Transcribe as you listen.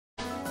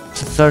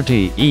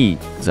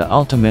TD30E, the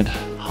ultimate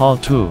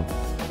how-to.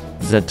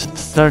 The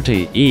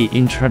TD30E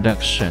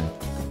introduction.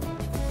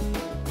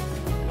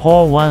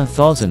 Power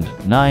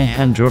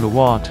 1900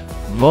 watt,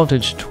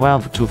 voltage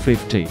 12 to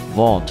 50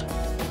 volt.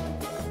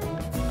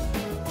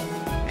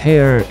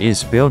 Here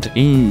is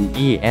built-in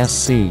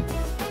ESC.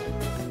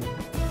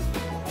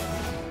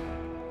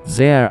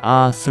 There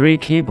are 3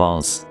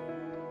 cables.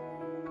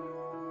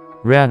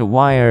 Red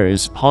wire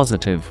is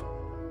positive.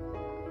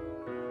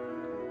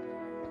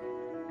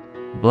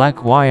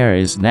 Black wire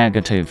is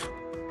negative.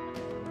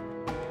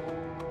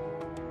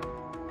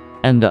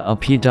 And a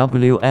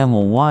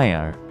PWM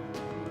wire.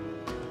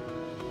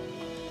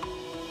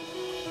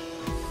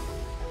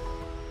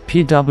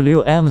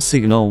 PWM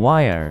signal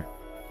wire.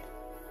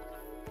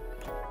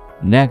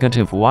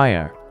 Negative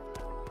wire.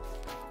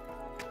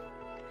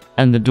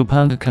 And the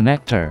dupont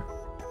connector.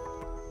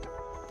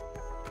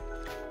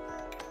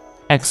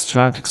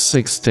 Extract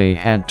 60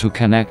 head to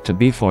connect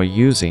before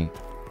using.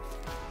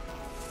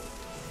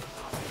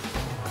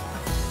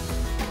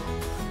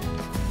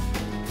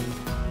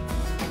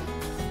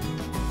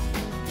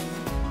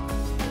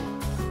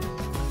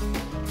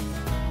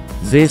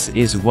 This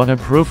is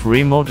waterproof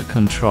remote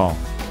control.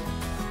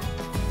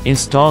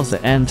 Install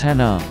the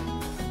antenna.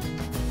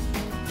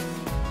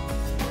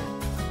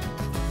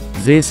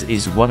 This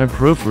is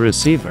waterproof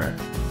receiver.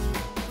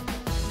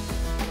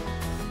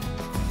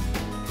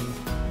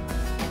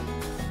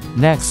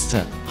 Next,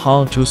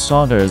 how to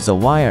solder the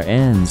wire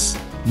ends.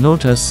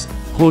 Notice,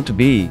 put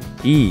B,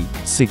 E,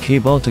 C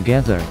cable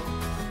together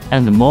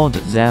and mold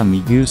them.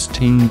 Use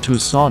tin to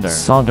solder.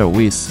 Solder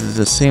with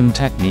the same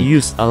technique.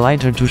 Use a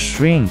lighter to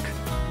shrink.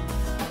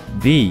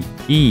 B,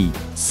 E,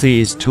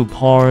 C is to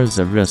power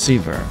the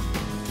receiver.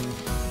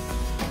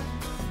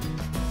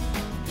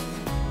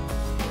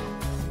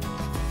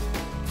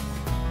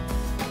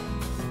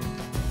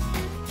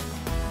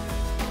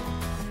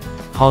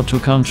 How to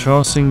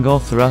control single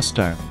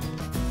thruster.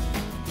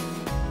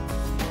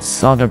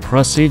 Solder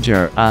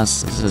procedure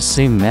as the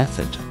same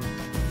method.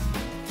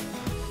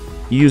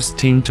 Use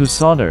tin to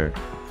solder,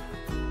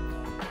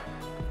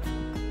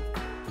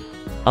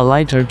 a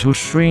lighter to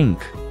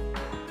shrink.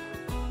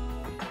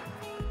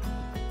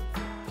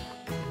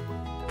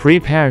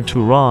 Prepare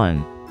to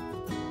run.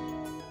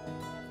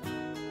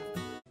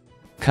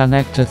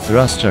 Connect the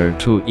thruster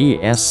to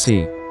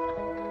ESC.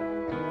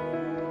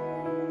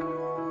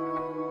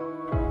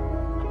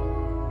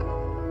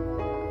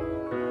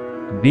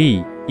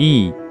 B,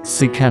 E,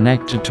 C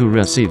connected to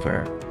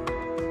receiver.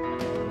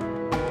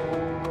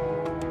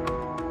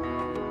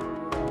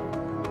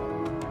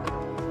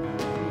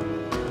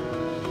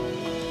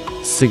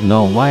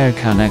 Signal wire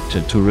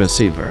connected to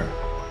receiver.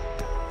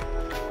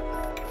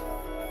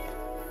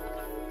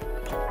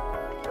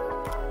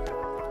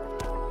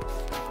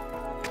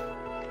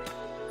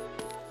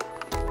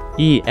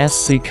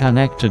 ESC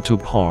connected to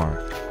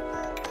power.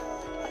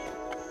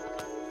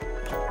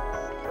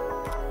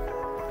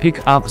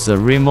 Pick up the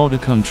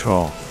remote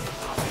control.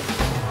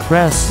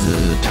 Press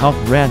the top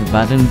red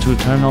button to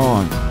turn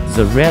on.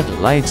 The red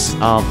lights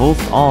are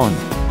both on.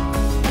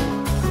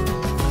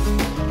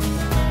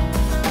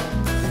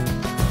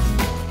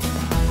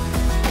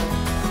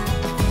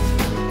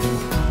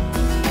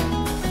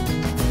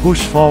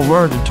 Push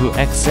forward to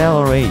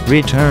accelerate.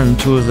 Return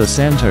to the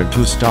center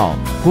to stop.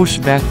 Push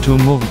back to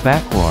move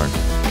backward.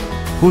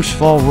 Push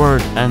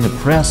forward and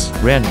press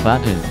red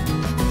button.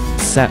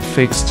 Set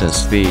fixed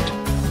speed.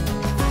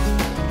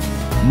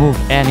 Move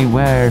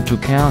anywhere to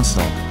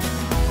cancel.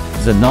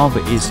 The knob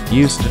is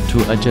used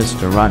to adjust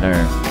the rudder.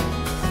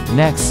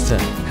 Next,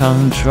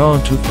 control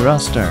to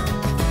thruster.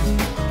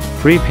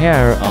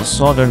 Prepare a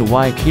soldered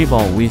Y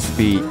cable with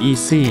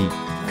BEC.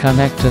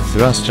 Connect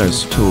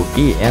thrusters to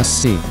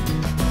ESC.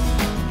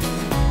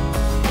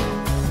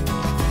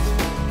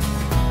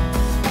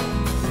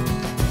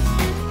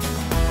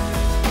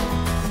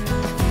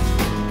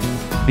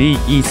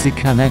 BEC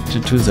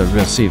connected to the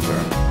receiver.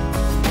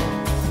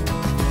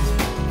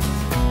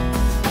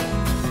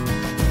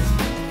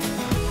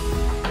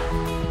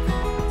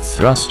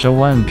 Thruster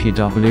 1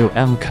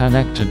 PWM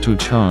connected to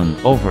turn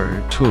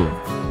over 2.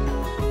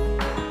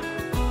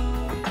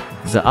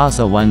 The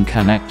other one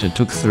connected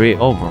to 3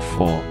 over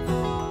 4.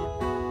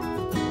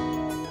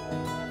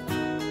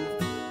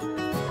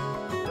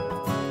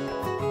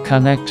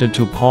 Connected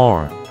to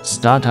power,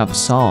 startup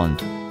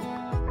sound.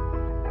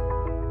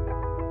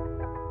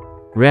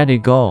 Ready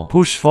go.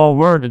 Push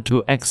forward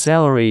to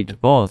accelerate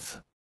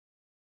both.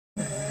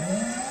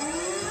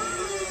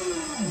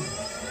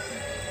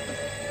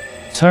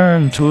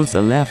 Turn to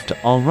the left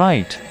or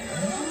right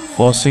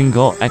for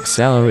single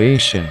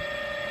acceleration.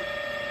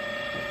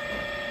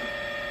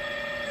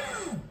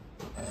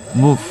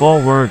 Move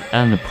forward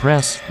and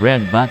press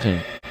red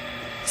button.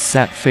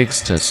 Set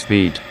fixed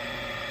speed.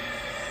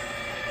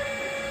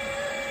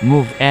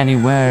 Move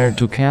anywhere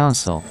to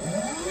cancel.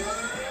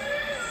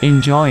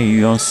 Enjoy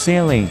your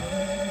sailing.